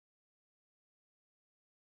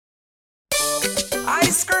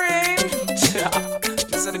ice cream.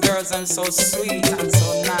 These are the girls, I'm so sweet and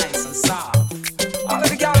so nice and soft. All of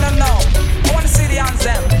the girls them know. I wanna see the hands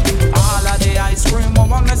them. All of the ice cream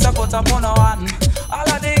woman me say put up on one. All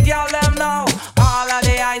of the girls them know. All of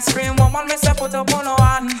the ice cream woman me say put up on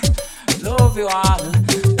one. Love you all.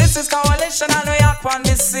 This is Coalition and we act on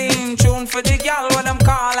the scene. Tune for the girl what them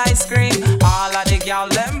call ice cream. All of the girl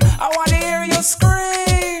them, I wanna hear you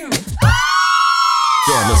scream.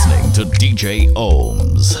 You're listening to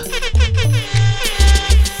DJOHMZ.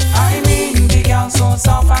 I mean the girl so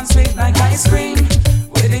soft and sweet like ice cream,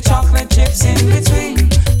 with the chocolate chips in between,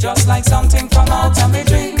 just like something from out of my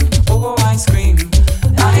dream. Oh, ice cream.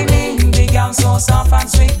 I mean the girl so soft and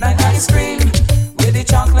sweet like ice cream, with the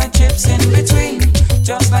chocolate chips in between,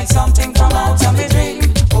 just like something from out of my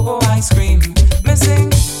dream. Oh, ice cream. Me sing,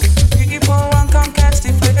 people one come catch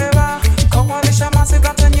the flavor. Coalition massive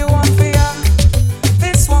got a new one for ya.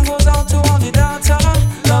 This one goes out to all the data.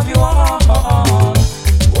 Love you all.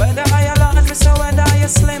 Whether I large, me say whether I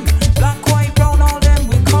slim, black, white, brown, all them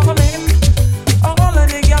we calling. All of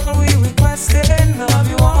the girl we requesting. Love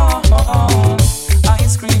you all.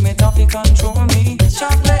 Ice cream it off, you control me.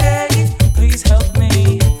 Chocolate, please help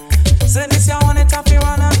me. Say this you want it off, you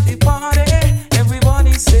run at the party.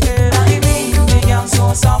 Everybody say I mean the girl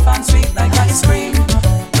so soft and sweet like ice cream,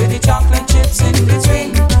 with the chocolate chips in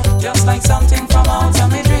between, just like something from out of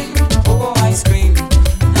my dream. Oh, ice cream.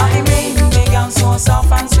 I mean the girl so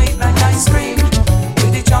soft and sweet like ice cream,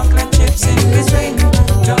 with the chocolate chips in between,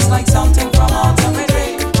 just like something from out of my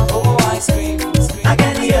dream. Oh, ice cream. I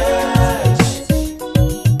get the urge.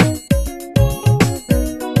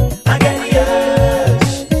 I get the urge.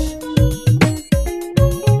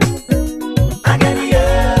 I get the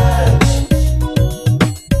urge.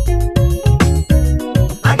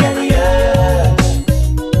 I get the urge.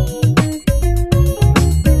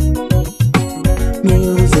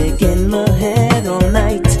 Music in my head all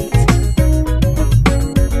night.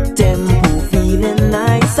 Tempo feeling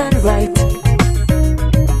nice and right.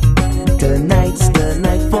 Tonight's the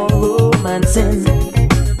night for romancing.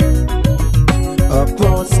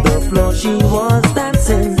 Across the floor she was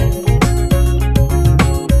dancing.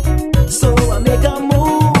 So I make a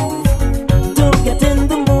move to get in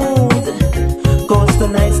the mood, 'cause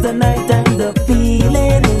tonight's the night and the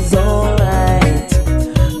feeling is alright.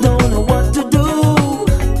 Don't know what to do,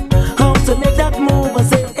 how to make that move. I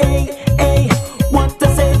say, hey, hey, what to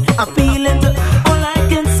say? I'm feeling the, all I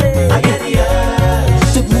can say. I get the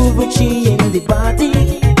urge to move with she in the party.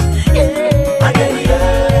 Yeah, I get the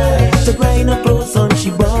urge to grind her close on she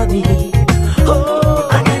body. Oh,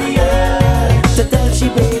 I get the urge to tell she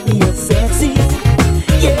baby you're sexy.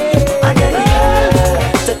 Yeah, I get the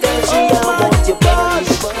urge to tell she I want your body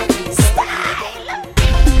style.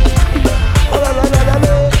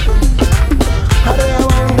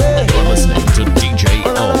 You're listening to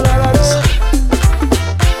DJOHMZ.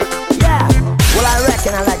 Yeah, well I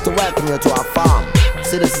reckon I'd like to welcome you to our farm.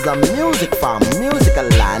 See, this is a music farm, musical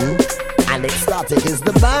land, and Exotic is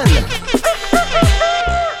the band.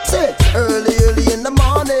 See, early in the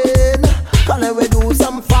morning, can we do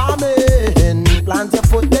some farming? Plant your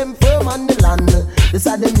foot them firm on the land. This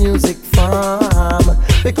is the music farm.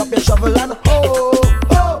 Pick up your shovel and hoe,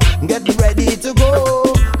 hoe. Get ready to go,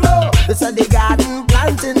 go. This is the garden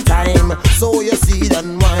planting time. Sow your seed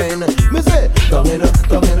and wine. Me say, down in a,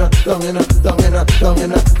 down in a, down in a, down in a, down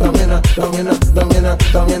in a, down in a, down in a, down in a,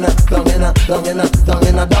 down in a, down in a, down in a, down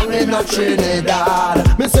in a, down in a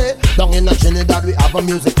Trinidad. Me say, down in a Trinidad we have a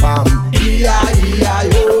music farm.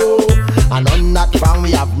 E-I-E-I-O. And on that farm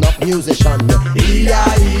we have enough musician.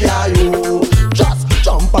 E-I-E-I-O. Just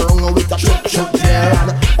jump around with a shook shook there,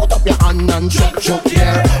 and put up your hand and shook shook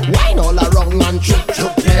there. Wine all around and shook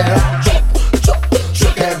shook there.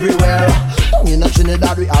 Shook everywhere. Down in a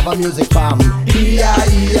Trinidad we have a music farm.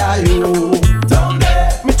 E-I-E-I-O. Down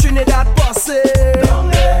there, me Trinidad posse. Down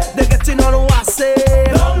there, they getting on wassy.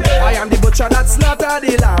 Down there, I am the butcher that slaughter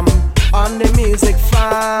the lamb on the music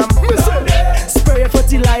farm. Down there, spray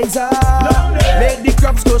fertilizer. Down there, make the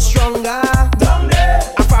crops go stronger. Down there,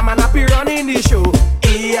 a farmer happy running the show.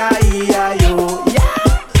 E-I-E-I-O. Yeah.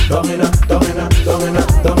 Down in a, down in a, down in a,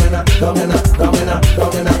 down in a, down in a, down in a,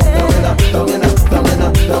 down in a, down in a, down in a, down in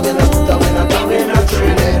a, down in a, down in a, down in a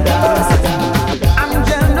Trinidad. I'm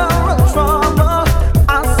general trouble,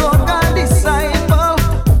 I'm Soca disciple.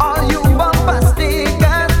 All you bumper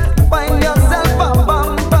stickers, find yourself a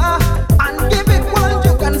bumper and give it one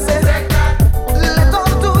you can say. Let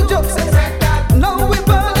all two jokes say. Now we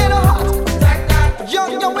burning hot.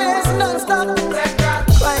 Your waist non-stop.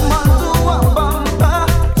 Climb onto a bumper,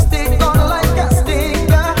 stick on like a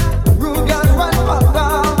sticker. Rude girl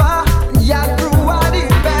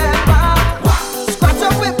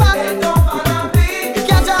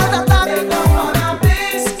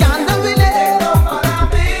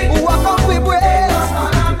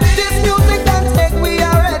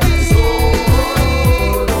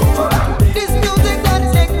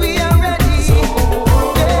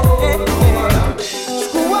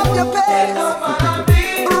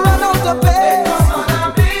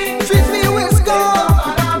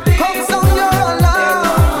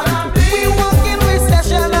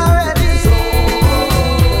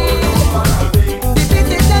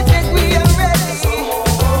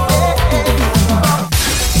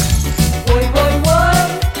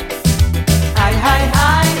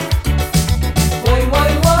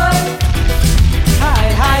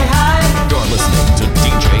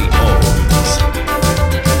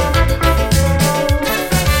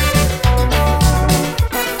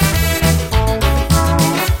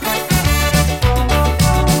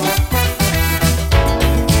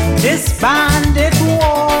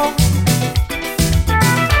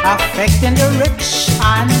affecting the rich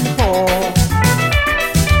and poor.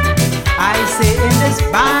 I say in this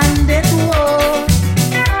bandit war,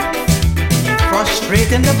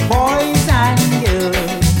 frustrating the boys and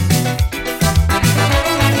girls.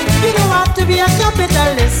 You don't have to be a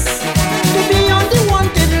capitalist to be on the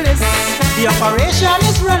wanted list. The operation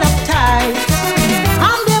is real uptight,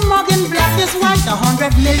 and the mugging black is white.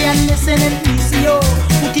 100 million missing in PCO.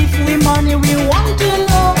 Who give we money we want to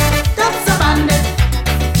know? That's a bandit.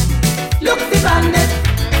 Look the bandit.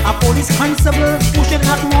 A police constable who should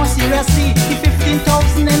have more seriously the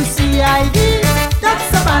 15,000 in CID. That's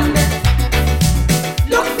a bandit.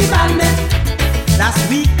 Look the bandit. Last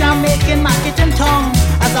week I'm making marketing tongue.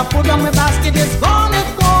 As I put on my basket, it's gone,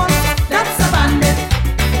 it's gone. That's a bandit.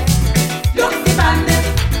 Look the bandit.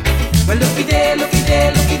 Well, looky there, looky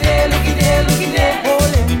there, looky there, looky there, looky there.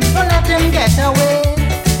 Hold him, don't let him get away.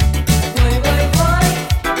 Boy, boy, boy.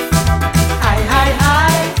 Hi, hi,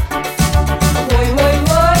 hi. Boy, boy,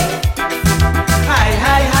 boy. Hi,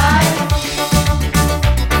 hi, hi.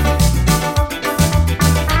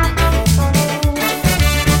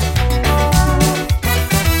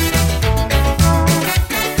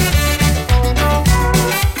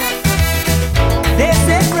 They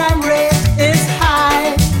say crime rate is high.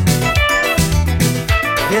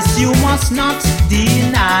 This you must not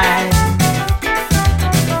deny.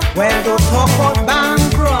 Well, don't talk about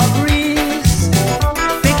bank robberies,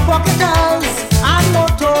 pickpocketers, and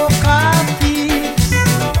motor car thieves.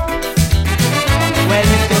 Well,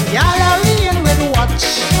 if the gallery in with watch,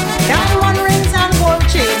 diamond rings and gold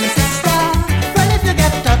chains, sister. Well, if you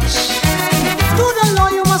get touched, to the law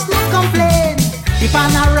you must not complain. The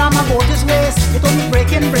panorama boat is waste, it only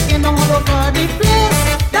breaking down all over the place.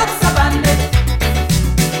 That's a bandit.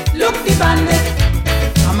 Look the bandit.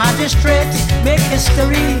 A magistrate make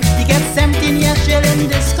history. He gets 17 years jail in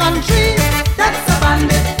this country. That's a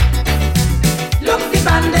bandit. Look the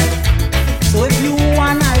bandit. So if you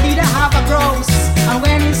wanna leader have a grouse, and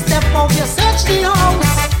when you step out you search the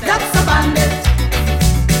house. That's a bandit.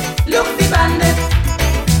 Look the bandit.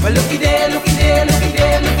 Well, looky there, looky there, looky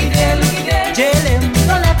there, looky there, looky there. Jail him,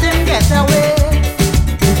 don't let him get away.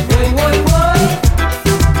 Boy, boy, boy.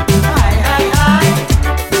 Hi, hi, hi.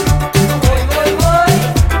 Boy, boy, boy.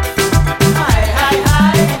 Hi, hi,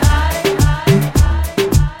 hi, hi, hi.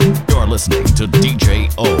 You're listening to DJ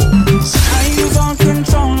OHMZ. I lose all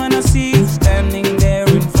control when I see you standing there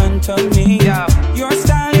in front of me. Yeah. Your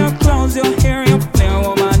style, your clothes, your hair, your flair,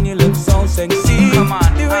 woman, you look so sexy. Come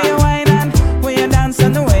on, the way you whine and way you dance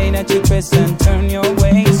and the way that you twist and turn your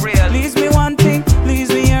waist. Leaves me wanting, leaves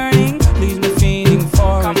me yearning, leaves me feeling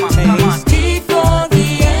for a taste. Before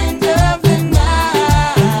the end of the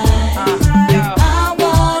night, I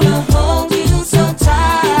wanna hold you so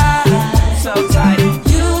tight. So tight.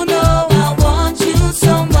 You know I want you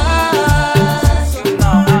so much,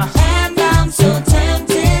 and I'm so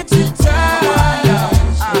tempted to touch.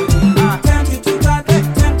 Tempted to touch,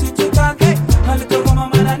 tempted to touch. A little woman,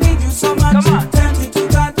 man, I need you so much. Tempted to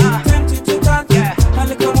touch, tempted to touch. A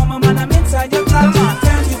little woman, man, I'm inside your clutch.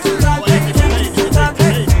 Tempted to touch, tempted to touch.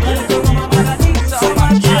 A little woman, man, I need you so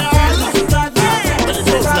much. Tempted to touch, tempted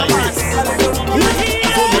to touch. A little woman, man, I need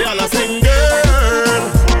you so much. Y'all a sing, girl.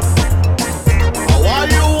 Why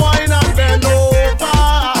you whine and bend over?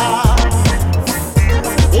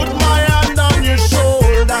 Put my hand on your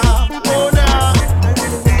shoulder. Oh, now.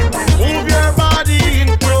 Move your body in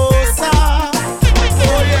closer.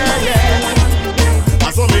 Oh, yeah, yeah. I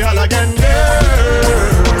saw me all again, girl.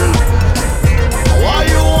 Why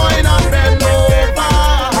you whine and bend over?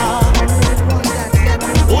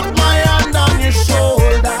 Put my hand on your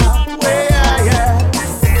shoulder. Oh, yeah, yeah.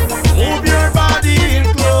 Move your body in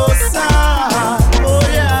closer. Oh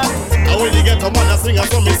yeah. And when you get a man a sing,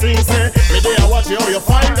 so me sing say, me day I watch you how you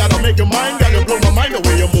find, gotta make your mind, girl you blow my mind the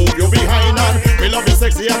way you move, you behind and me love your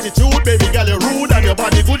sexy attitude, baby girl you rude and your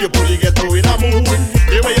body good, you fully get through in a mood.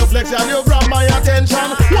 The way you flex and you grab my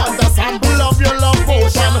attention, want a sample of your love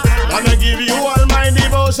potion, gonna give you all my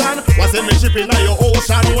devotion. What's in me shipping on your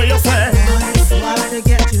ocean? Where you say? So I'll to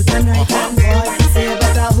get you tonight, and boy, say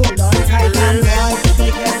better hold on tight, and boy,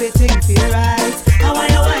 make everything feel right. How are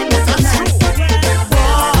you wine tonight, boy?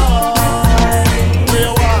 Where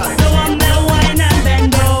you want? The one that wine and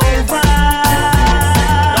bend over.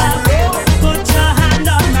 Put your hand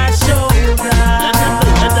on my shoulder.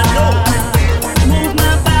 Let them know. Move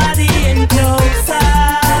my body in closer.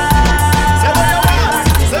 Say what you want.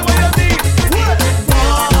 Say what you need. What?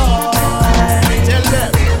 Boy, Tell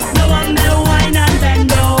them. the one that wine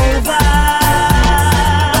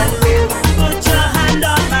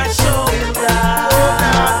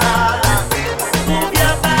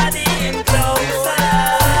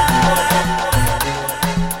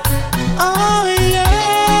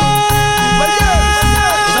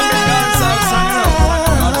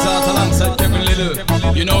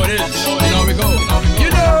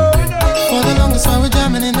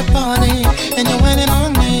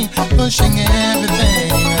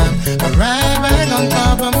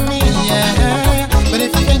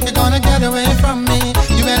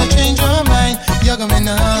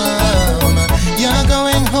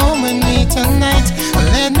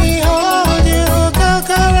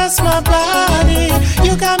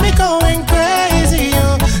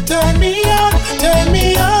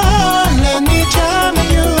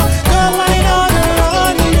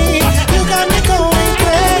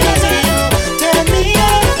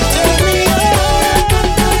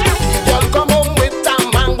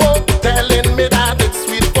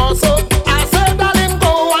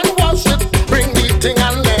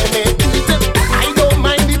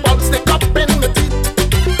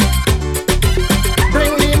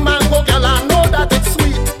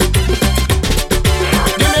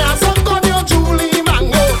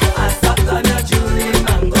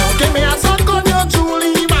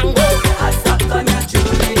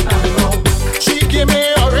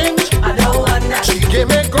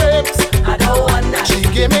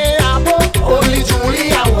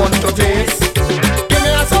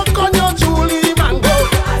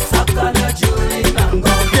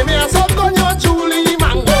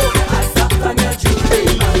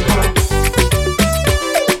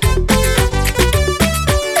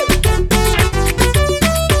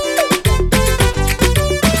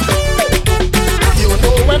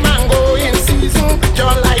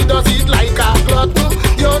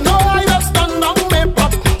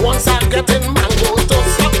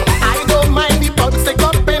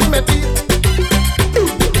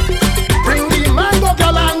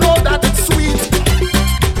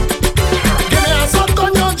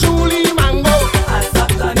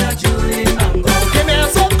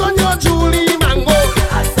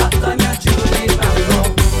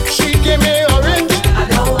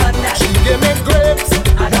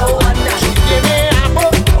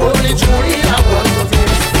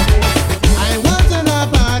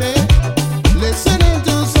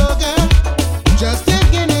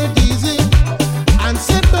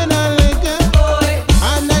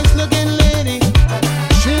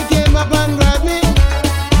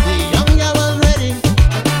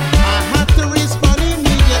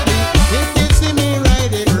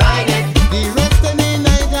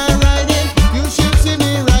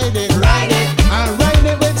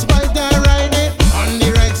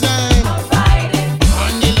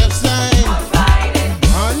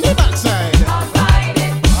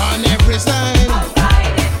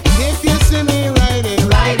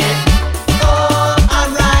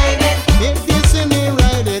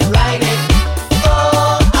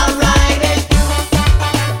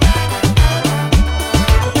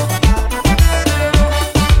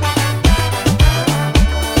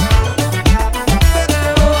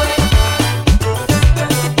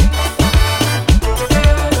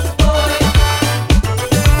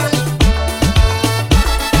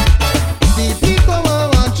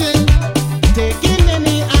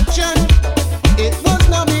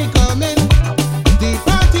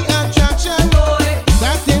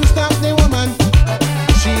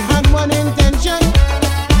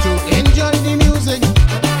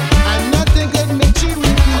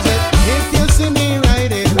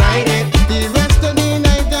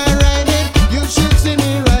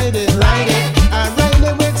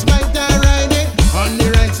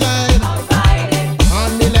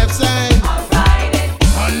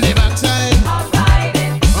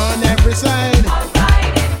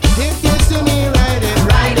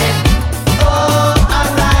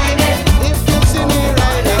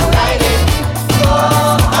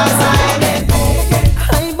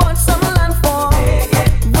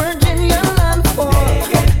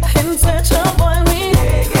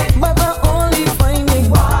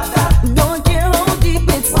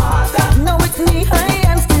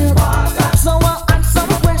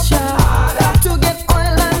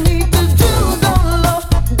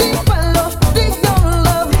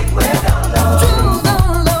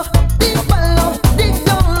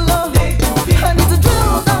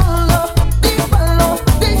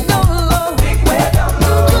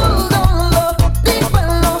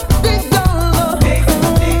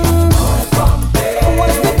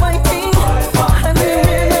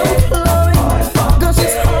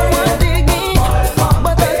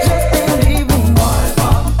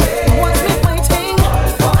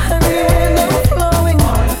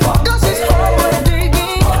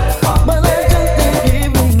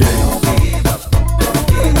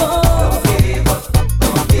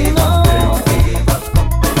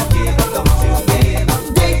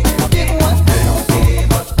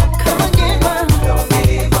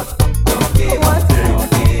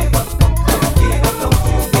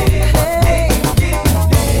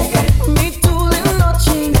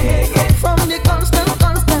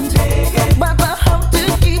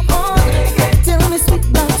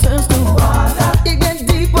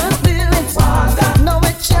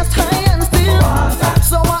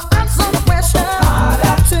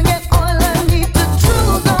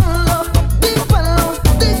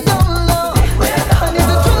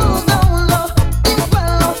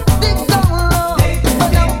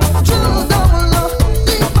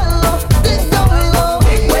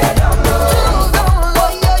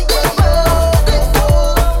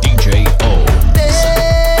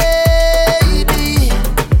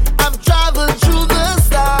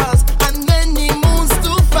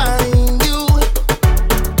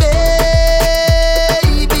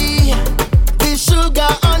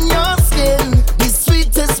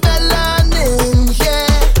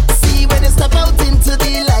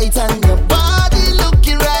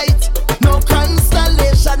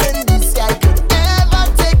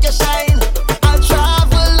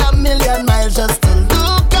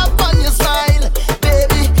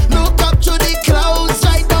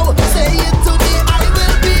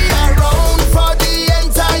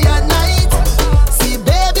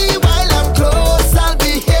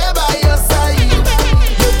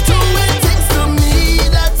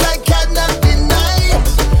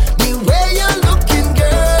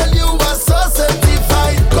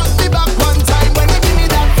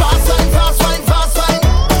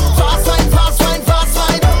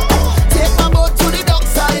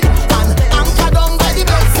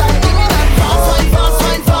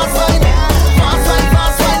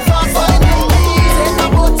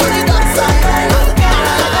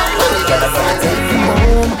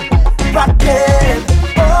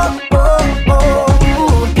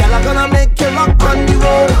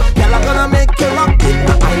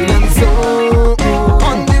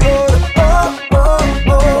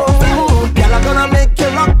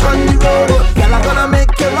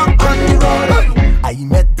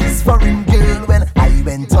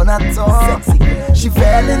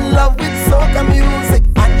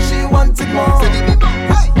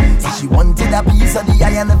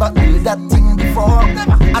I never heard that thing before.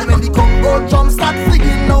 And when the Congo drum start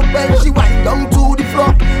flinging out, well, she wind down to the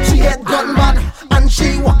floor. She head gone mad and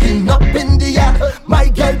she walking up in the air. My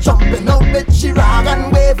girl jumping out with she rag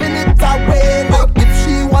and waving it away like if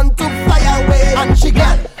she want to fly away. And she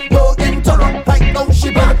got no interrupt right now,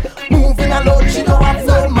 she back moving alone. She don't have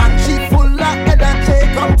no man, she full of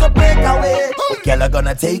energy, come to break away. Girl, I'm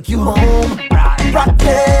gonna take you home,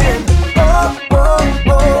 rockin', oh, oh,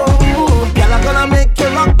 oh. Girl, I'm gonna make you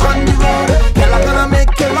rock on the road. Girl, I'm gonna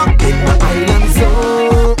make you rock in the island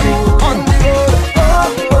zone. On the road, oh,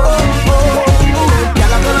 oh, oh.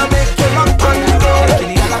 Girl, I'm gonna make you rock on the road.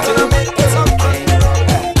 Girl, I'm gonna make you rock on the road.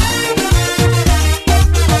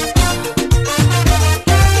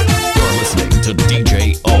 You're listening to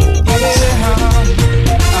DJOHMZ.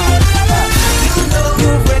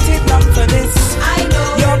 You've waited long for this. I know.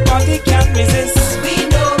 Your body can't resist. We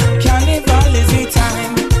know. Carnival is the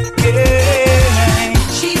time. Yeah.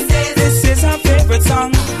 She says. This is her favorite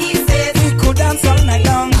song. He says. We could dance all night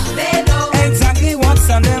long. They know. Exactly what's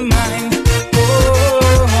on their mind.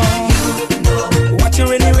 Oh, You know. what you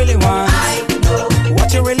really, really want. I know.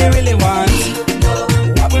 What you really, really want. We know.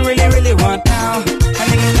 What we really, really want now.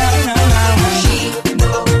 And again, now. She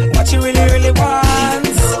know. What you really, really want.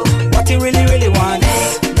 What you really, really want.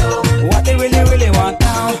 They know. What they really, really want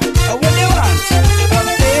now. What they want. A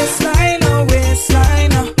baseline, a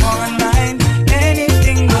waistline, a online.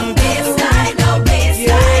 Anything will do. Baseline, no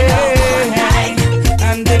baseline, no online.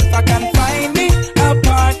 And if I can find me a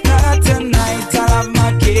partner tonight, I'll have my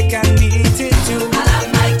cake and eat it too. I'll have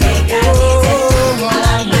my cake and eat it. I'll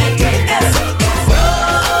have my cake and eat it.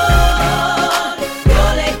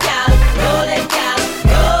 Roll it, gal, roll it, gal,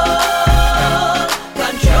 roll.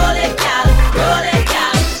 Control it, gal, roll it,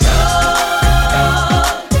 gal,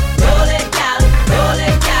 roll it, gal, roll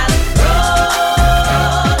it, gal,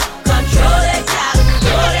 roll. Control it, gal,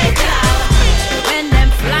 roll it, gal. When them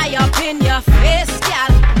fly up in your face,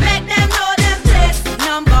 gal, make them know them place.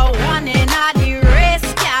 Number one in all the race,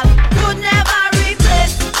 gal. Could never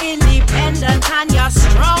replace. Independent and you're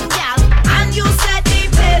strong, gal. And you set the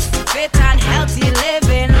pace. Fit and healthy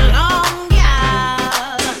living long,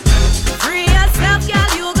 gal. Free yourself, gal.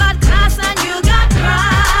 You got class and you got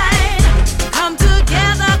pride. Come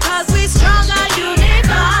together 'cause we strong and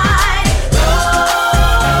unified.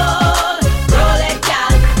 Roll, roll it,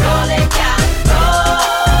 gal. Roll it, gal.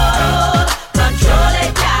 Roll. Control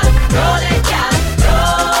it, gal. Roll it, gal.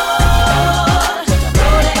 Roll.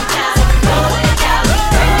 Roll it, gal. Roll it, gal.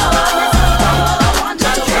 Roll.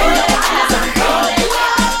 Control it, gal. Roll it,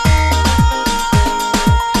 gal.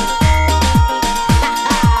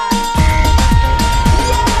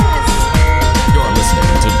 You're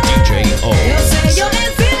listening to You DJOHMZ. say you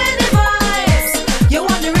ain't feeling the vibes. You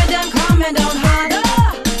want the rhythm coming down harder.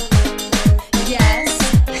 Yes.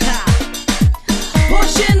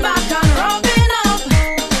 Pushing back and rubbing up.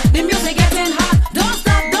 The music getting hot. Don't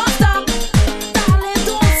stop, don't stop. Darling,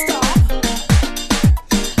 don't stop.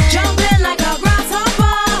 Jumping like a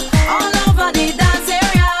grasshopper all over the dance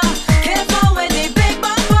area. Careful with the big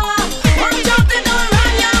bumper. One jump, they don't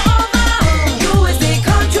run you over. You is the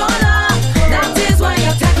controller. That is why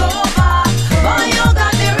you take over. Boy, you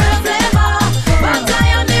got the real flavor. But I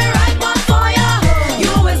am the right one for you.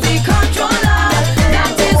 You is the controller.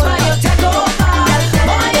 That is why you take over.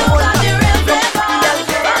 Boy, you got the real flavor.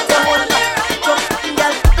 But I am the right one.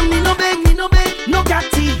 Girl, me no beg, no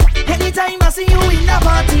catty. Anytime I see you in a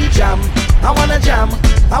party jam, I wanna jam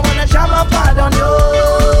a pad on you.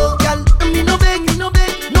 Girl, me no beg, no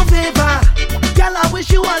favor. Girl, I wish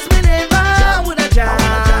you was me neighbor. Woulda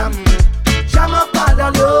jam a pad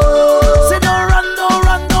on you. Say don't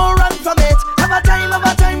run from it. Have a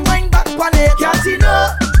time, going back on it.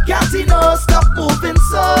 Can't no, stop moving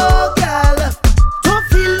so, girl. Don't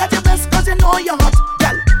feel like your best 'cause you know you're hot,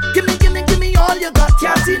 girl. Give me all you got.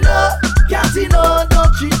 Can't no,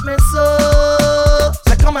 don't treat me so.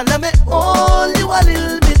 So come on, let me hold you a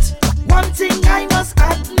little bit. One thing I must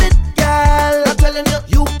add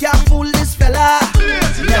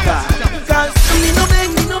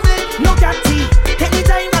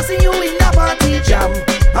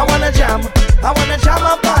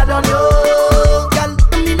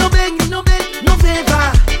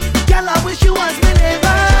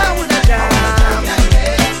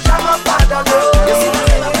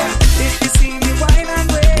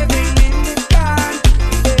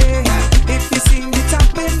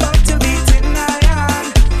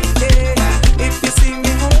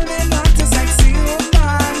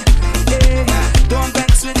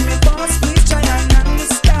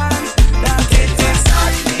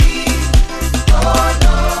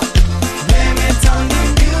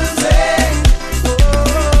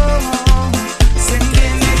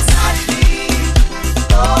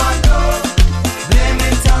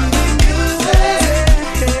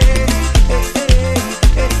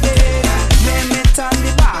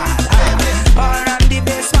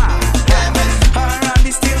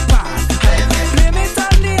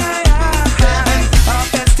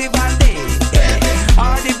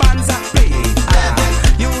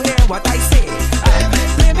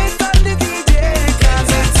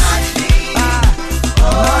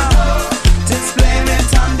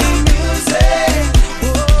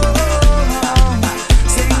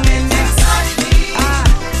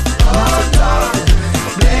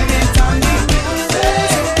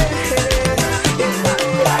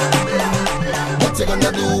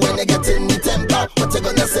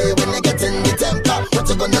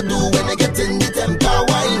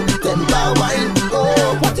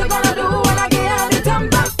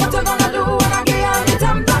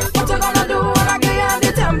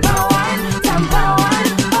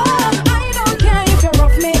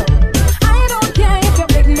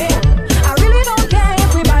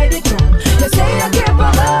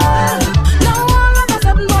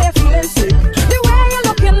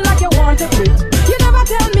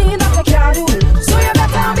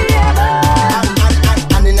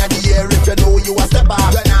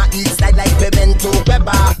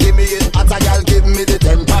me it hot, a girl give me the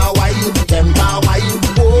temper wine, temper wine.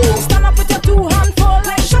 Oh, Stand up with your two hands full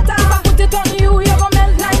like shutter. If I put it on you, you're gonna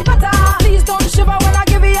melt like butter. Please don't shiver when I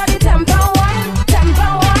give you the temper wine, temper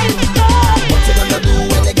wine. what you gonna do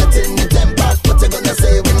when you get in the temper? What you gonna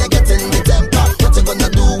say when you get in the temper? What you gonna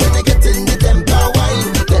do when you get in the temper wine,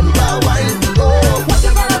 temper wine? Oh, What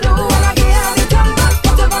you gonna do when I give you the temper?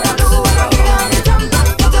 What you gonna do when I give you the temper?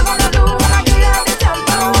 What you gonna do when I give you the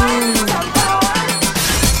temper wine, temper wine?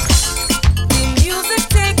 The music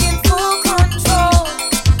taking full control.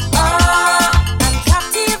 I'm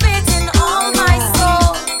captivating all my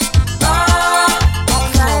soul. All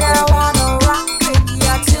night I wanna rock with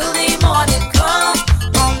ya till the morning come.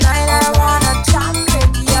 All night I wanna jam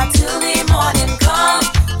with ya till the morning come.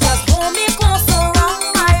 Just hold me close around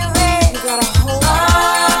my waist. You gotta hold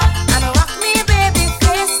and rock me, baby,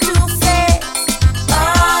 face to face.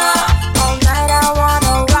 All night I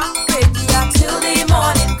wanna rock with ya till the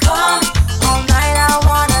morning come. All night I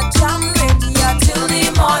wanna jam with ya till the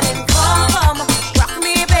morning come. Rock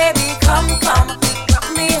me, baby, come. Rock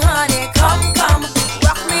me, honey, come.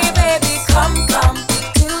 Rock me, baby, come.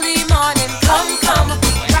 Till the morning come.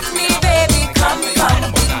 Rock me, baby, come.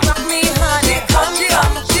 Rock me, honey, come.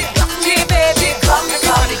 Rock me, baby, come.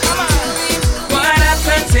 What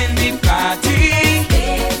happens in the party?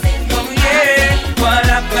 Oh yeah, what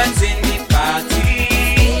happens in the party?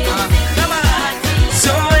 Come on.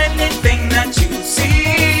 So anything that you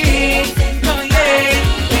see, oh yeah,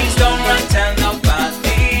 please don't run tell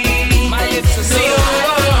nobody. My lips are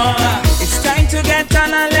sealed. It's time to get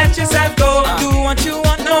on and let yourself go. Do what you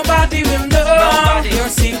want, nobody will know. Your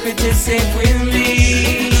secret is safe with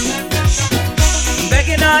me.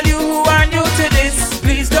 Begging all you who are new to this,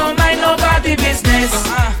 please don't mind nobody business.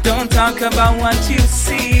 Don't talk about what you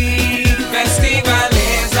see. Festival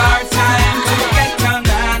is our time to get down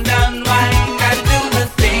and unwind and do the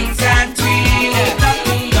things that we not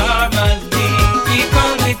do normally.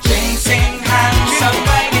 People with drinks in hand, some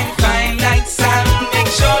riding fine like sand. Make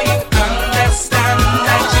sure you understand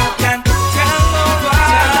that you can tell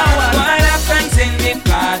nobody what happens in the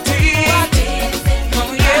party.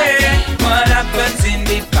 Oh yeah, what happens in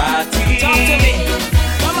the party? Talk to me.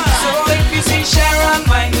 So if you see Sharon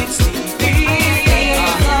wine with Stevie,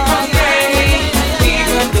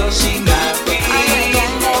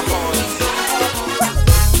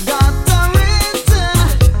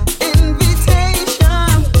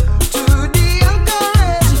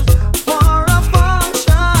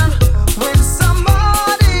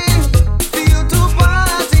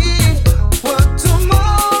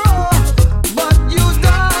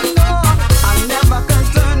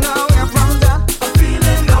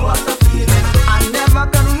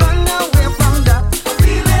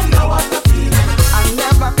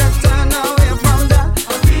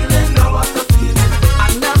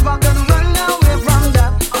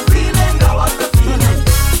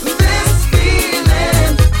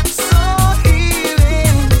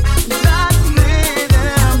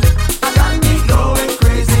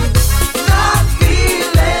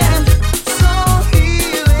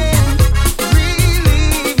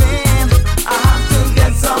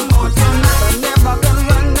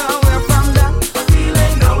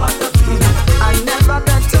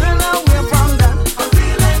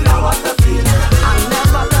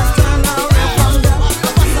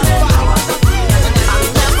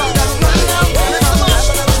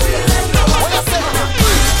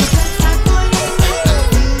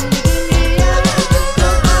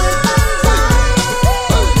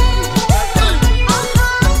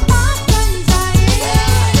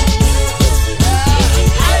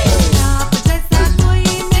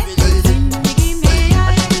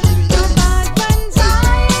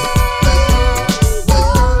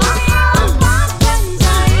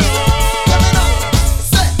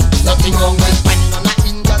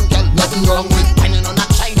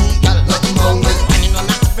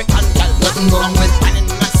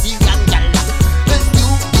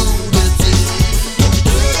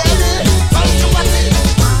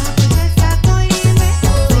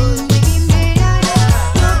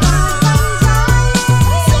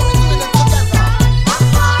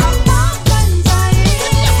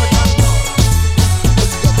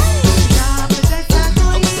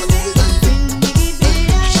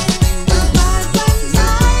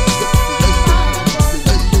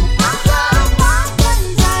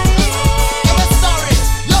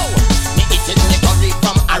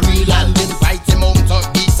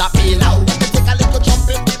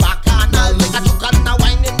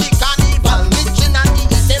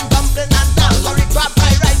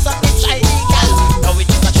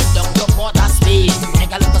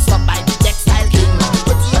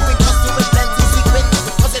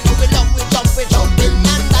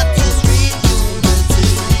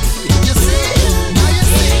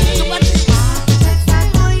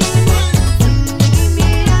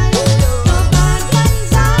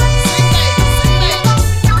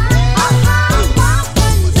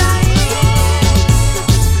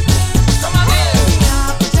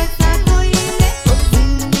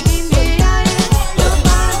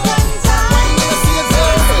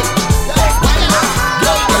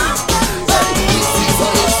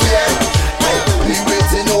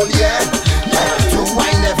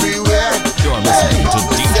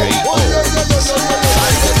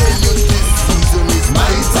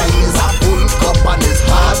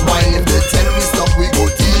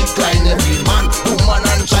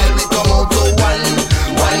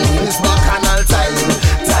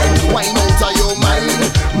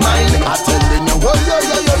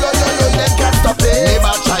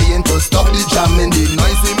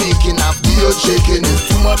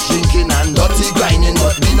 just drinking and dirty grinding,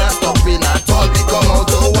 but we not stopping at all. We come out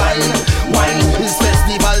to wine, wine is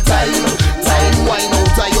festival time, time wine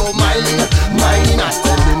out of your mind, mind. I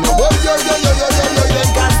telling you, oh yo yo yo yo yo yo, they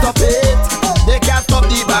can't stop it, they can't stop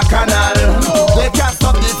the bacchanal, they can't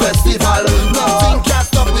stop the festival, nothing can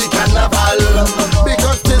stop the carnival,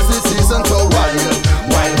 because this is season to wine,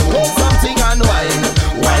 wine, something and wine,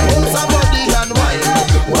 wine, somebody and wine,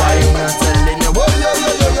 wine. I'm telling you, oh yo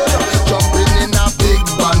yo yo yo yo, jumping in a big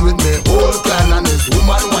band with me whole clan and this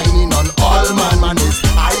woman whining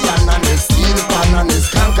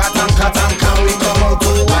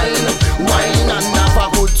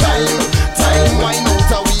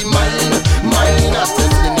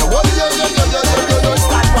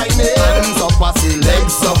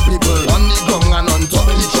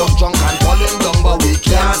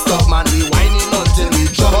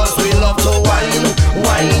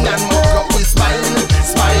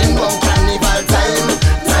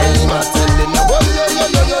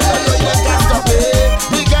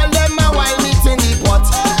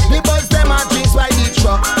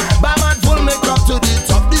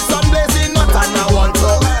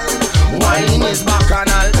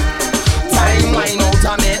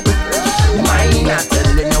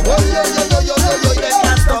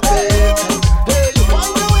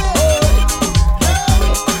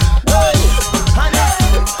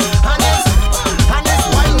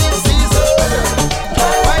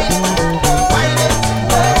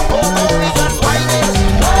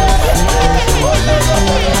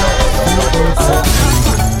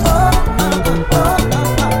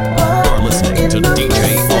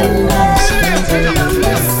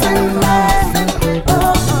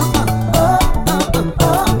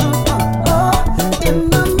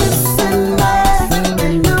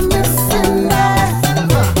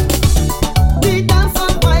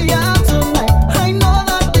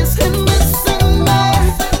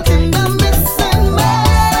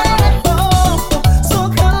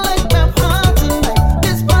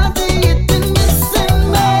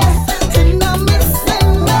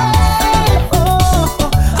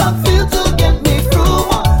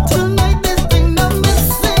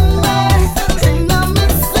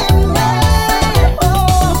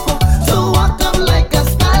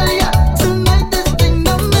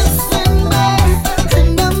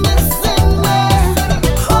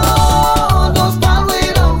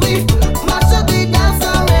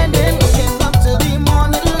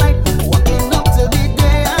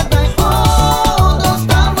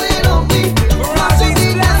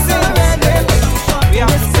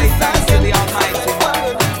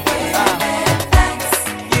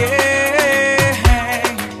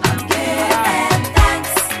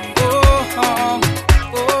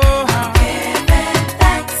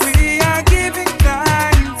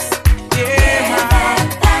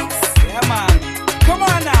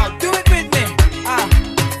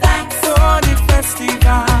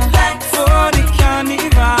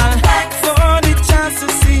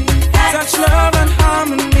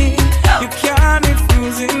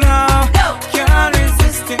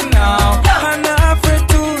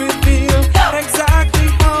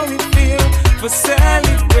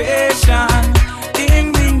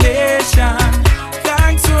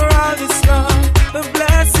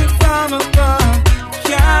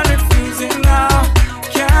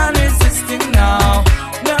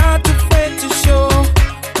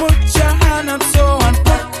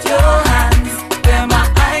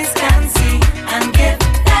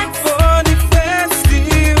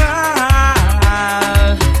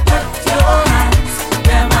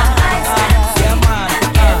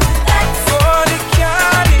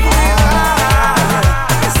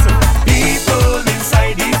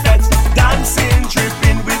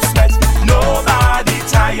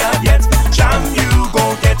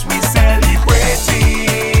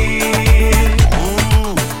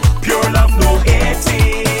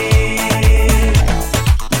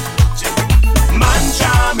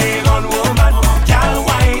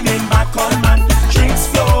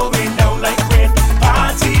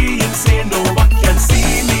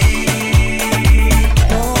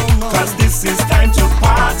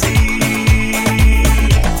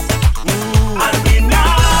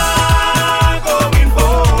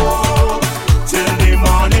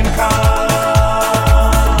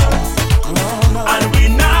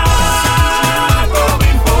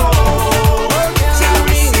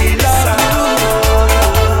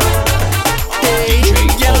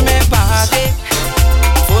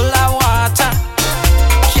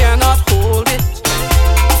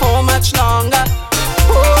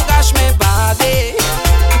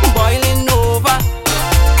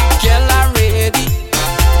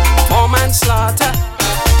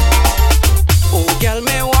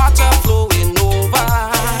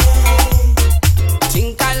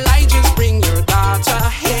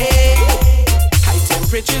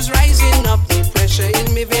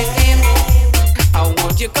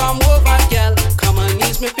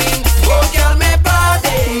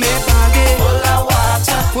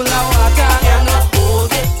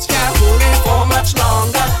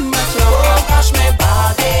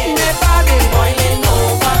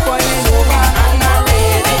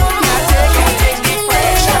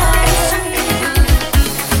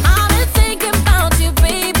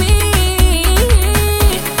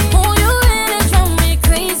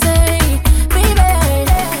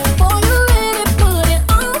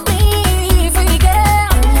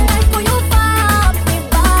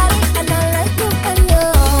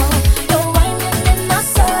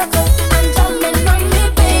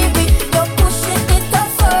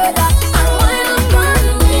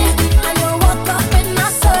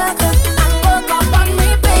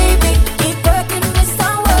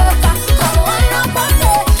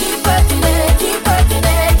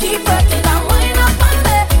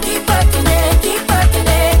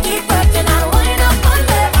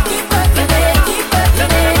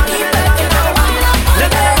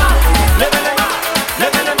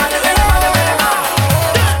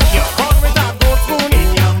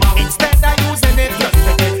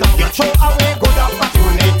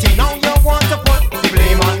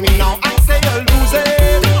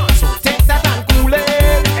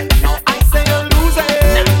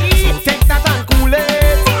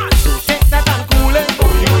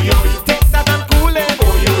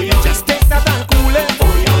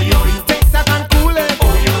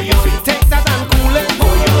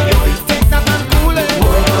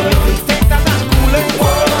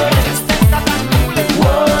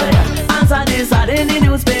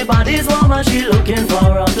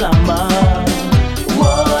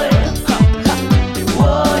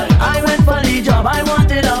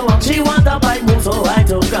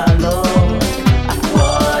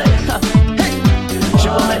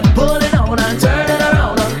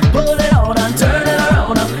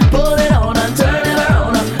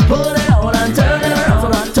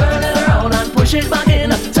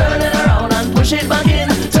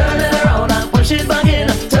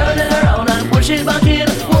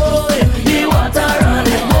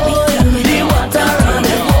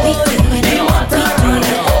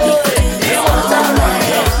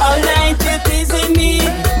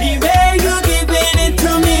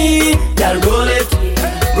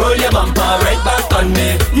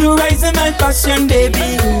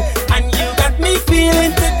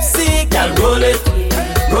roll it.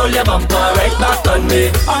 Roll your bumper right back on me.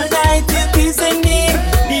 All night you teasing me,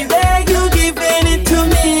 the way you giving it to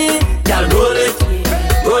me. Girl, roll it.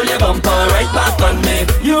 Roll your bumper right back on me.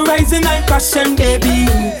 You're rising like passion, baby,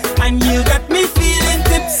 and you got me feeling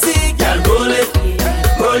tipsy. Girl, roll it.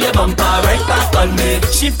 Roll your bumper right back on me.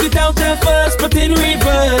 Shift it out there first, but in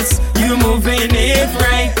reverse. You moving it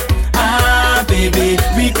right. Ah, baby,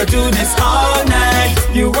 we could do this all night.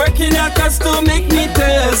 You working out just to make me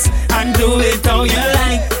thirst, and do it how you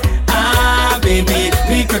like. Ah, baby,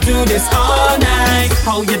 we could do this all night.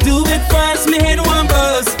 How you do it first, me head one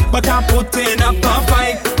buzz, but I'm putting up a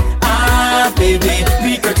fight. Ah, baby,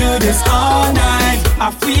 we could do this all night.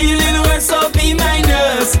 I'm feeling worse, so be my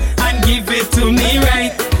nurse and give it to me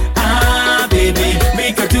right. Ah, baby,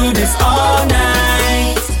 we could do this all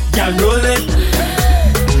night. Girl, roll it.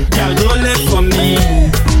 Girl, roll it for me.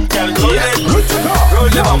 Girl, roll it. Roll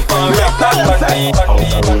your bumper right back on me.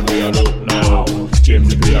 Hold me a look now. James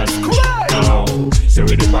the Beers now. Say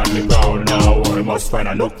we the band me proud now. I must find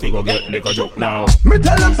a look to go get liquor joke now. Me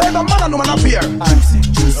tell them say the man and woman appear.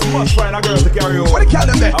 You must find a girl to carry on. What they call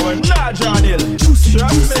them there? I will not John Hill.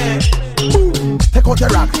 Trust me. Take out the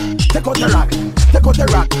rag, take out the rag, take out the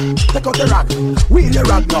rag, take out the rag. Wheel your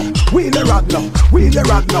rag now, wheel your rag now, wheel your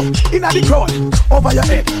rag now. Inna the crowd, over your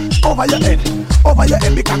head, over your head, over your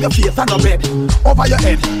head. Because your face on the bed. Over your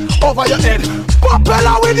head, over your head.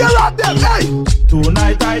 Propeller with your rag them, hey.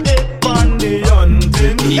 Tonight I did on the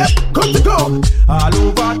hunting. Yep, good to go. All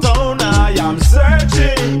over town I am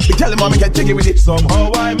searching. Be tell them how me get jiggy with it.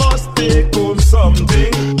 Somehow I must take home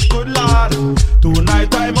something. Good lord,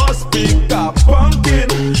 tonight I must pick up pumpkin.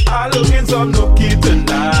 I looking some nookie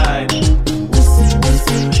tonight.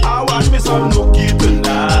 I want me some nookie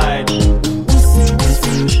tonight.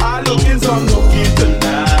 I looking some nookie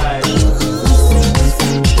tonight.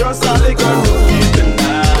 Just a little nookie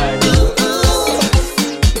tonight.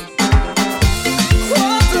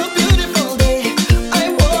 What a beautiful day. I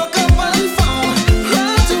woke up and found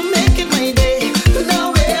how to make it my day. Now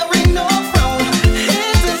wearing no frown.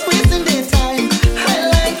 Haters wasting their time. I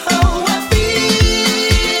like how I feel.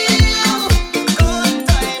 Good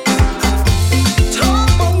times. Talk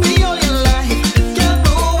about me all your life. Can't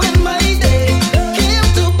ruin my day. Came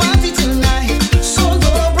to party tonight, so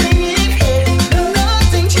don't bring it here.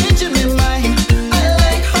 Nothing changing my mind. I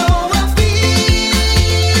like how I feel.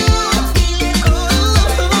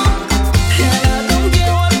 And I don't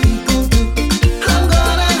care what people do. I'm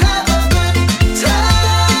gonna have a good time.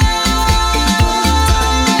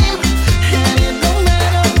 And it don't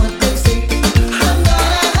matter what they say. I'm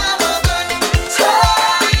gonna have a good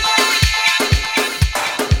time.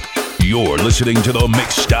 You're listening to the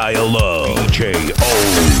mix style of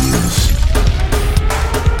DJOHMZ.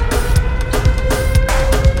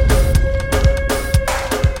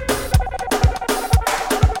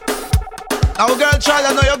 Our girl child,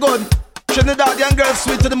 I know you're good. Trinidadian girl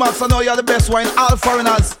sweet to the max, I know you're the best wine. All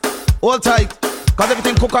foreigners, hold tight, cause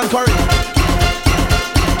everything cook and curry.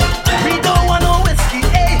 We don't want no whiskey,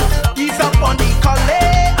 eh? Ease up on the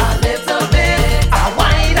collet. A little bit, a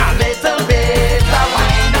wine, a little bit, a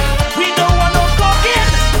wine. We don't want no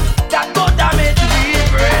cocaine, that go damage the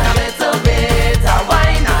brain. A little bit, a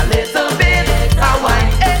wine, a little bit, a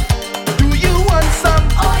wine. Eh? Do you want some?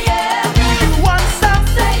 Oh yeah, Do you want some?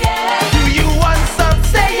 say yeah. Do you want some?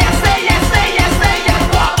 Say yes, say yes, say yes, say yes.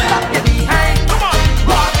 Walk up your behind. Come on.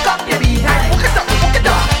 Walk up your behind. Walk it up, walk it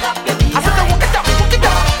up. I said to walk it up, walk it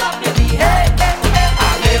up. Hey, hey, hey.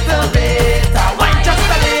 A little bit of wine, just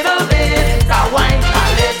a little bit of wine. A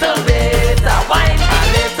little bit of wine, a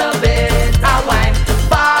little bit of wine.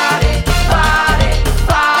 Party, party,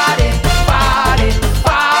 party, party,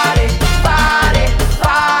 party, party,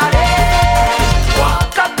 party.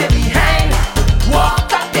 Walk up your behind.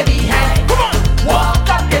 Walk up your behind. Come on. Walk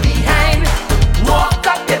up your behind. Walk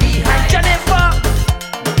up your behind. Jennifer,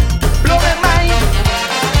 blow my mind.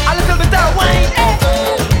 A little bit of wine. Eh.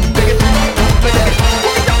 Big it, big it.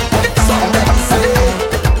 Walk it up, walk it up. Song that I'm selling.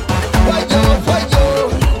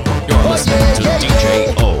 You're listening to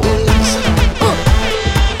DJOHMZ.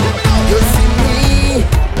 You see me,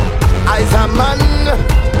 I's a man,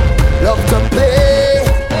 love to play,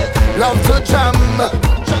 love to jam.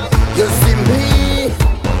 You see me,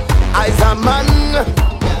 I's a man,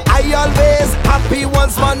 I always happy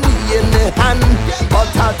once money in the hand.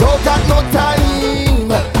 But I don't got no time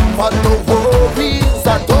for no worries, I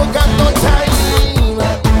don't got no time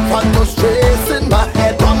for no stress in my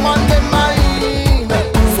head, I'm on the mind.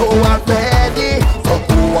 So I'm ready to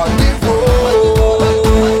go on the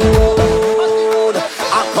road.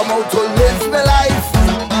 I come out to live my life,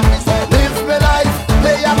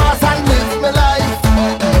 play a mass and live my life.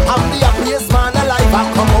 I'm the happiest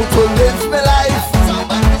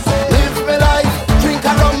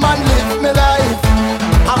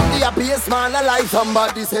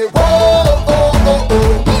somebody say, whoa, oh, oh,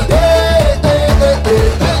 oh, hey, hey, hey, hey,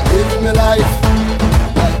 give me life,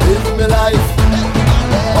 give me life.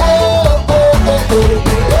 Oh, oh, oh, oh,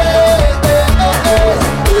 hey, hey, hey, hey,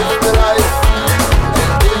 give me life.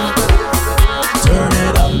 Turn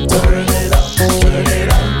it up, turn it up, turn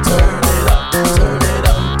it up, turn it up, turn it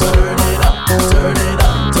up, turn it up, turn it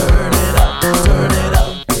up, turn it up, turn it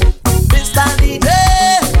up. Mr. DJ,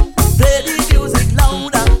 play the music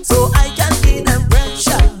louder so I can give them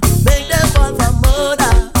pressure, make them fall for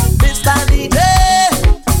murder. Mr. DJ,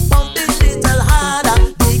 pump it little harder,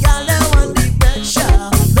 the girl they want the pressure,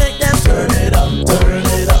 make them turn it up, turn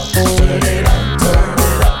it up, turn it up,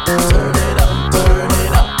 turn it up, turn it up, turn it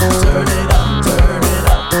up, turn it up, turn it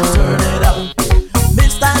up, turn it up.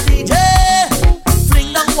 Mr. DJ, fling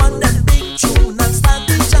down one them big tune and start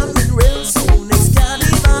the jamming real soon. It's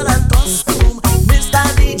carnival and costume. Mr.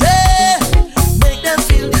 DJ, make them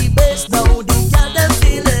feel the bass now. The girl them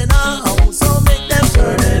feeling now, so make them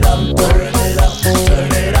turn it up, turn it up,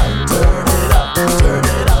 turn it up, turn it up, turn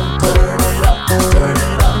it up, turn it up, turn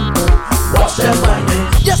it up. Watch them whining.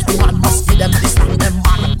 Yes, the man must give them this and them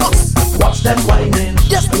man bust. Watch them whining.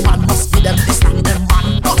 Yes, the man must give them this and them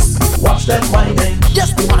man bust. Watch them whining.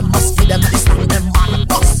 Yes, the man must give them this and them man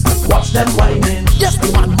bust. Watch them whining. Yes,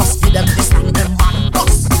 the man must give them this and them man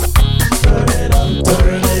bust. Turn it up,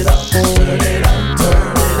 turn it up, turn it up,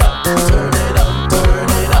 turn it up, turn it up,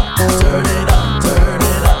 turn it up, turn it up, turn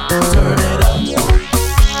it up, turn it up.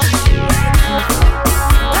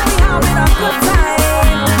 We having a good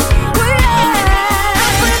time.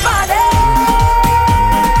 Everybody,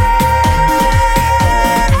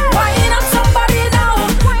 wind up somebody now.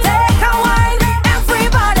 Take a wine,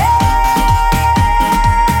 everybody.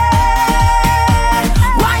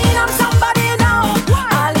 Wind up somebody now.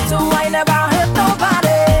 A little wine never hurt nobody.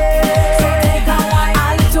 So take a wine. A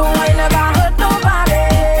little wine never hurt nobody.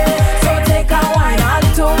 So take a wine. A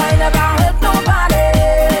little wine never hurt nobody.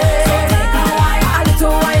 So take a wine. A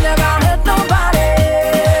little wine never hurt nobody.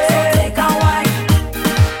 So take a wine.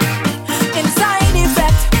 Inside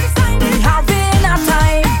effect, we having a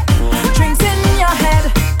time. Drinks in your head.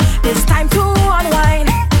 It's time to unwind.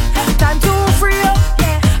 Time to free up,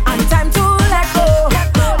 and time to let go.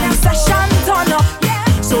 The session turn up,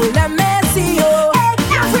 so let me see you.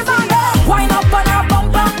 Everybody, wind up on a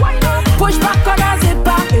bumper, push back on a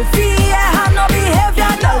zipper. If he have no behavior,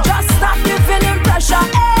 now just stop giving him pressure.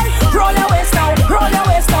 Roll your waist now, roll your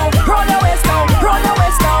waist now, roll your waist now, roll your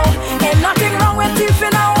waist now. Ain't nothing wrong with teeth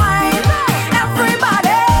in a wine.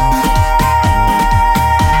 Everybody,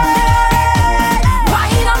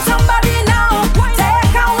 wind up somebody now.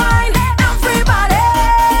 Take a wine, everybody.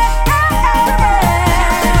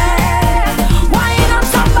 Wind up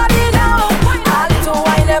somebody now. A little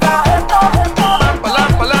wine never hurt nobody.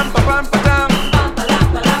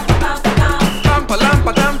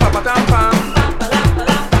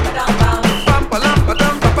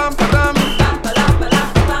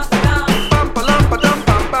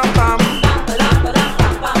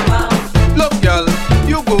 Look, y'all,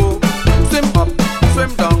 you go swim up,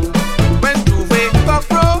 swim down. When you wake up,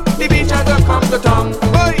 bro, the beach has to come to town.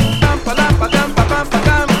 Boy, tampa lampa tampa tampa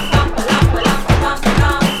tam. Tampa lampa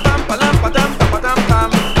tampa tam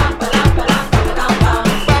tam.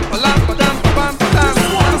 Tampa lampa tampa tampa tam.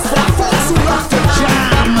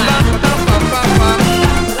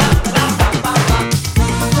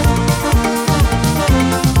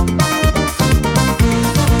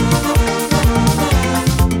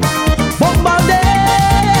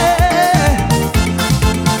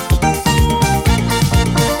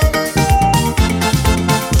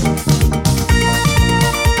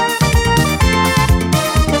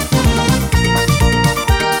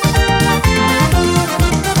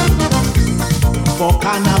 For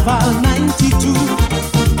Carnival 92,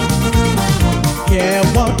 yeah,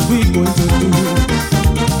 what we going to do?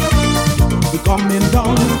 We coming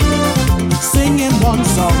down, singing one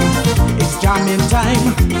song. It's jamming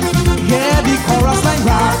time. Yeah, the chorus like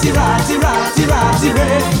ratty, ratty, ratty, ratty,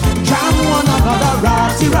 ray. Jam one another,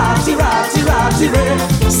 ratty, ratty, ratty, ratty, ray.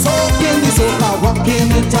 Soaking the soca,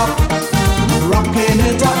 rocking it up,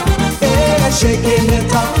 yeah, shaking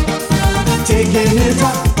it up, taking it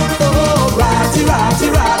up. Oh, ratty, ratty,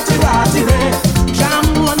 ratty, ratty, ray. Jam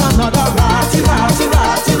one another, ratty, ratty,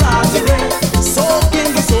 ratty, ratty, ray.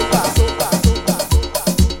 Soaking the soca.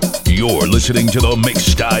 You're listening to the mix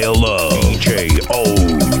style of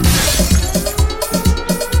DJOHMZ.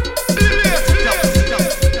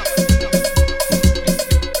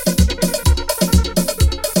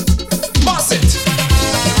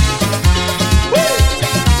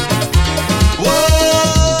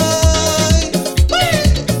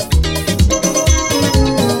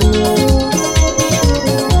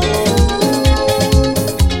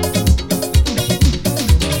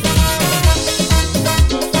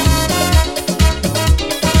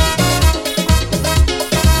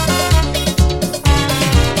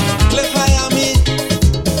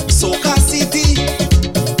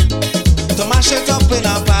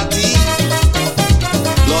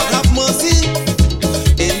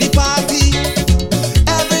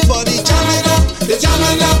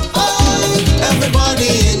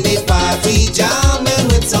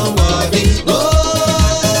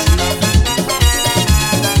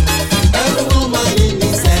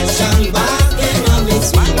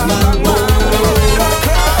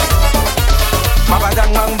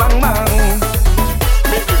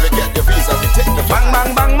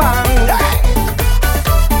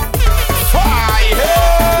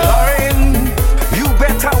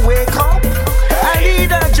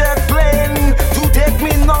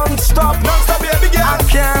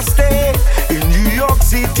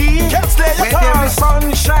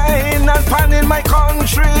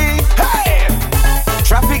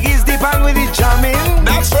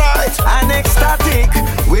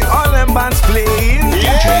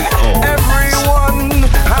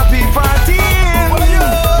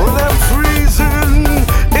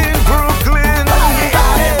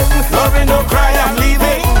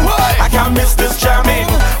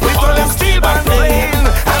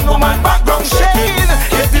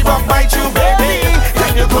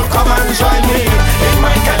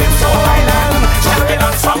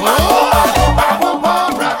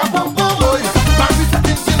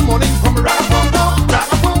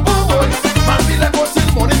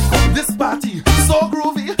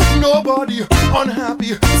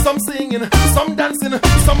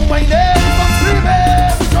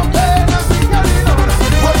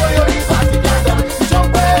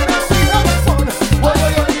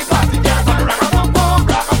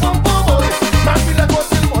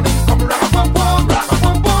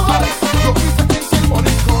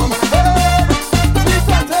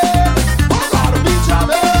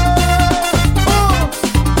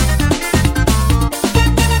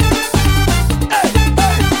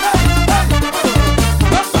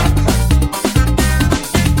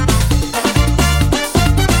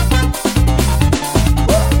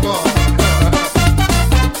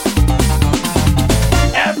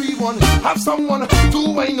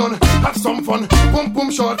 fun. Boom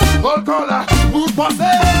boom short, gold collar, boot pass,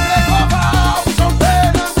 leg over, some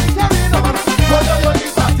pain and we carrying on. Oh yo yo, the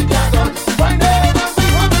party can't done. Find it and we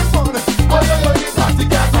having fun. Oh yo yo, the party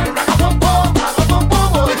can't done. Rock a bum bum,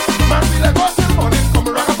 boy. Man feel like what's in morning, come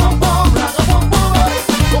rock a bum bum, boy.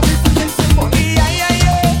 Go keep the things in money.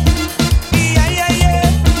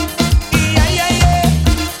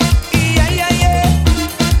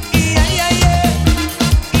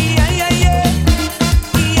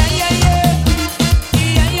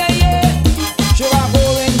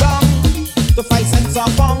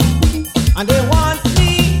 And they want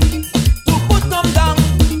me to put them down.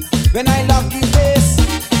 When I love the bass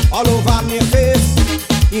all over my face.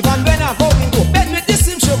 Even when I go into bed with this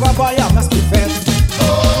same sugar boy, I must be fed.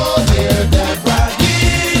 Oh dear Deborah,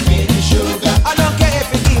 give me the sugar. I don't care if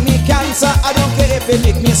it give me cancer, I don't care if it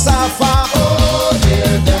make me suffer. Oh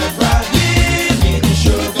dear Deborah, give me the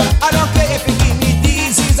sugar. I don't care if it give me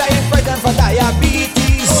disease, I ain't pregnant for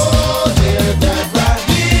diabetes. Oh dear Deborah,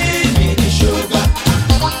 give me the sugar.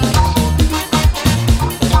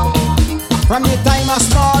 From the time I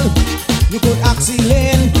small, you could ask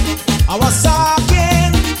Elaine. I was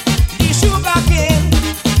sucking the sugar cane.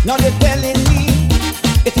 Now they're telling me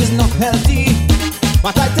it is not healthy.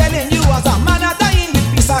 But I'm telling you as a man I dying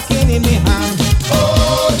with piece of cane in my hand.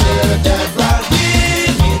 Oh dear Deborah,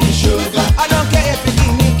 give me the sugar. I don't care if it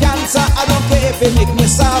give me cancer, I don't care if it make me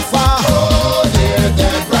suffer. Oh dear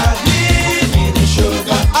Deborah, give me the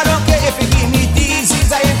sugar. I don't care if it give me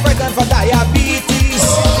disease, I ain't pregnant for diabetes.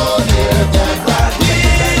 Oh dear Deborah,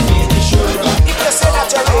 give me the sugar. If you say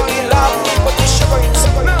that you really love me, put the sugar in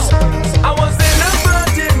I was in a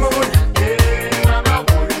virgin mood,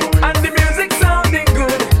 and the music sounding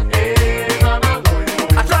good.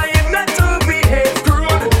 I tried not to behave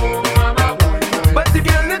crude, but the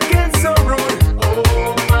girl looking so rude.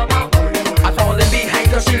 I falling behind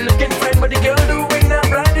 'cause she looking fine, but the girl doing a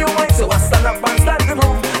brand new wine. So I stand up and start to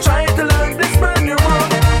move, trying to learn this brand new move.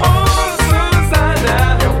 Oh Susanna,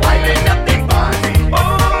 you're winding up the party.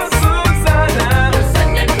 Oh Susanna, you're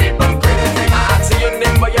singing people crazy. I see your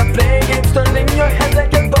name, but you're playing games, turning your head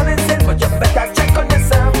like you're gonna sin. But you better check on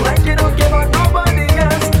yourself, like you don't give a nobody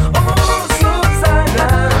else. Oh Susanna,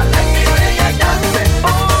 I like the way you're dancing.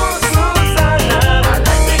 Oh Susanna, I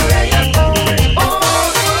like the way you're moving. Oh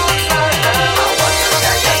Susanna, I want to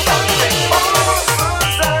hear you dancing. Oh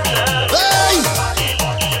Susanna. Hey!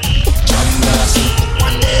 Jambalasi,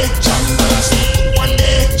 one day, Jambalasi, one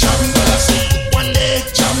day, Jambalasi, one day,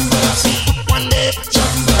 Jambalasi, one day,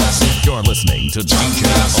 Jambalasi, You're listening to DJ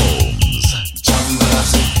OHMZ.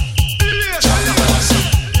 Jambalasi, Jambalasi.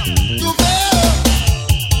 You better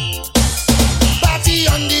party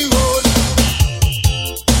on the road.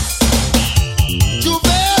 You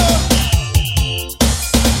better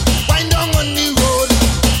wind down on the road.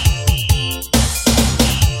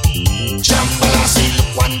 Jambalasi,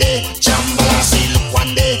 look one day, Jambalasi, look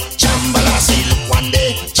one day, Jambalasi, look one day,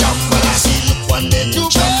 Jambalasi, look one day,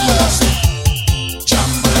 Jambalasi,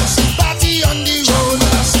 Jambalasi, party on the road.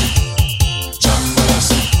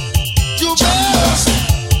 Jambalasi, Jambalasi,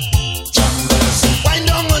 Jambalasi, wind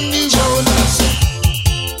down on the road.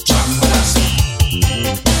 Jambalasi.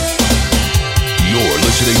 You're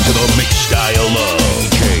listening to the mix style of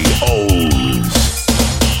DJOHMZ.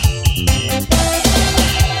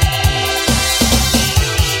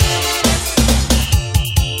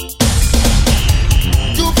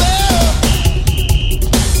 You better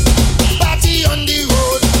party on the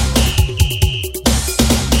road.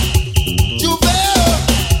 You better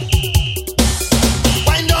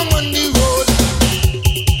wind down on the road.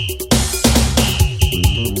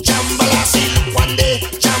 Jambalasi, look one day,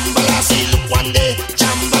 Jambalasi, look one day,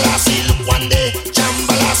 Jambalasi, look one day,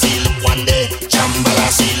 Jambalasi, look one day,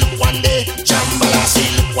 Jambalasi, look one day, Jambalasi,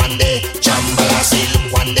 look one day, Jambalasi, look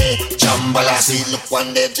one day, Jambalasi, look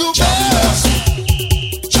one day, Jambalasi,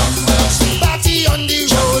 Jambalasi, party on the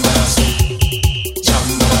road.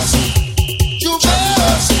 Jambalasi,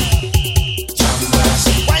 Jambalasi,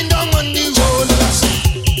 Jambalasi, wind down on the road.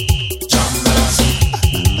 Jambalasi,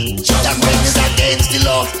 that wine is against the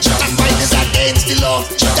law. That wine is against the law.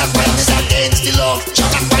 That wine is against the law.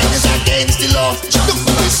 That wine is against the law. Look,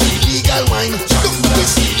 we see legal wine. Look, we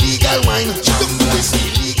see legal wine.